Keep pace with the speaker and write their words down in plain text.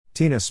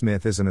Tina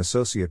Smith is an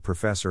associate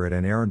professor at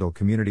Anne Arundel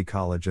Community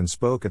College and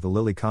spoke at the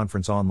Lilly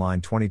Conference Online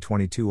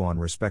 2022 on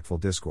respectful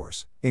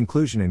discourse,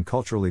 inclusion in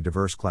culturally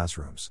diverse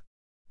classrooms.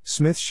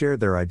 Smith shared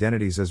their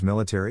identities as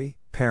military,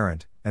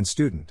 parent, and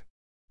student,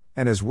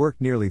 and has worked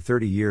nearly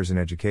 30 years in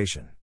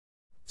education.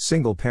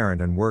 Single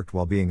parent and worked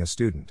while being a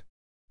student.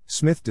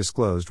 Smith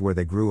disclosed where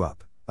they grew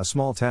up, a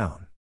small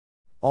town.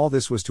 All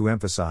this was to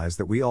emphasize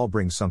that we all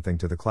bring something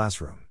to the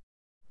classroom.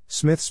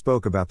 Smith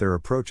spoke about their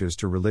approaches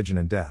to religion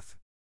and death.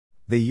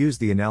 They used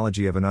the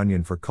analogy of an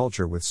onion for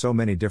culture with so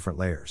many different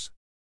layers.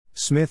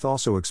 Smith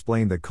also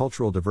explained that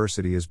cultural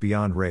diversity is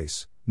beyond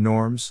race,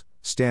 norms,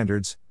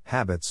 standards,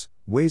 habits,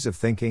 ways of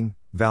thinking,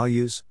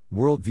 values,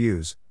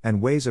 worldviews,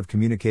 and ways of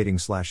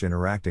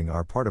communicating/interacting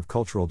are part of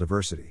cultural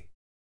diversity.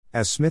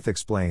 As Smith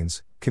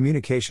explains,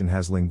 communication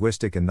has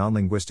linguistic and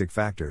non-linguistic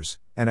factors,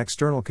 and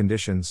external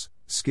conditions,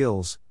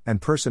 skills,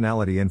 and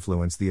personality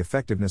influence the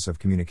effectiveness of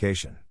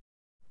communication.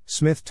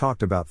 Smith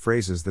talked about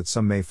phrases that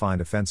some may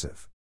find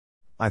offensive.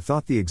 I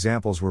thought the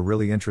examples were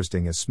really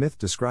interesting as Smith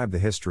described the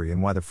history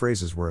and why the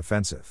phrases were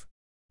offensive.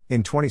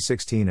 In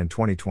 2016 and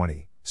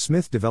 2020,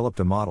 Smith developed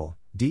a model,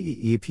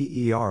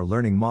 DEEPER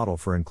learning model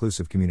for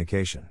inclusive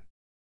communication.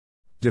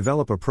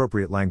 Develop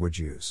appropriate language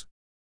use.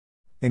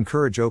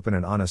 Encourage open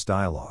and honest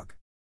dialogue.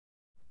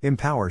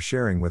 Empower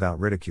sharing without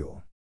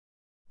ridicule.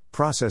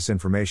 Process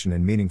information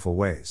in meaningful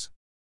ways.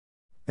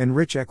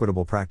 Enrich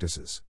equitable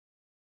practices.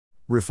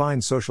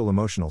 Refine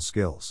social-emotional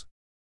skills.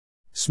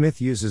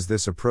 Smith uses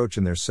this approach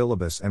in their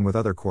syllabus and with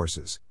other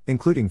courses,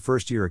 including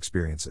first-year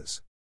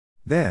experiences.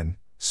 Then,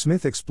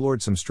 Smith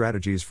explored some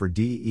strategies for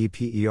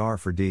DEEPER.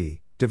 For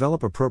D,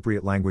 develop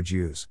appropriate language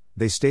use.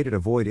 They stated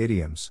avoid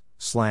idioms,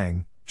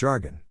 slang,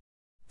 jargon.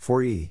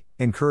 For E,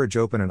 encourage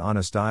open and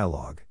honest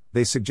dialogue.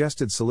 They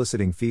suggested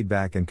soliciting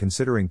feedback and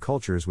considering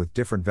cultures with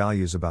different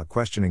values about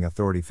questioning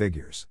authority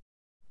figures.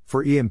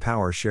 For E,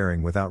 empower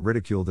sharing without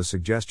ridicule. The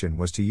suggestion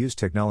was to use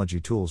technology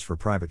tools for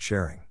private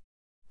sharing.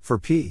 For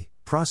P,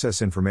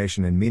 process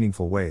information in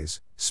meaningful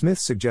ways. Smith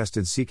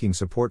suggested seeking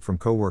support from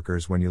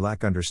coworkers when you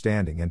lack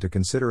understanding and to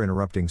consider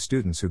interrupting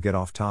students who get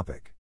off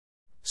topic.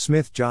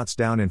 Smith jots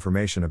down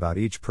information about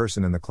each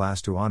person in the class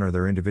to honor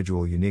their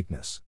individual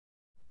uniqueness.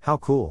 How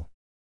cool!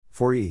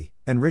 For E,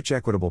 enrich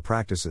equitable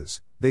practices.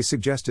 They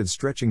suggested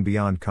stretching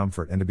beyond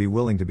comfort and to be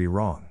willing to be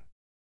wrong.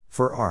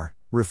 For R,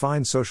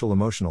 refine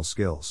social-emotional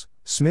skills.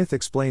 Smith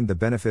explained the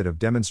benefit of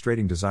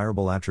demonstrating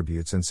desirable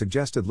attributes and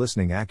suggested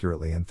listening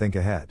accurately and think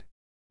ahead.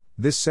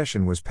 This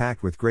session was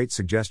packed with great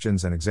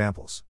suggestions and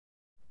examples.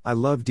 I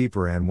love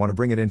Deeper and want to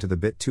bring it into the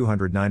BIT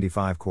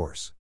 295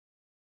 course.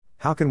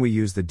 How can we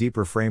use the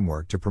Deeper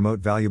framework to promote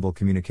valuable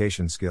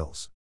communication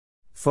skills?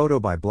 Photo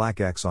by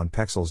BlackX on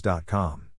Pexels.com.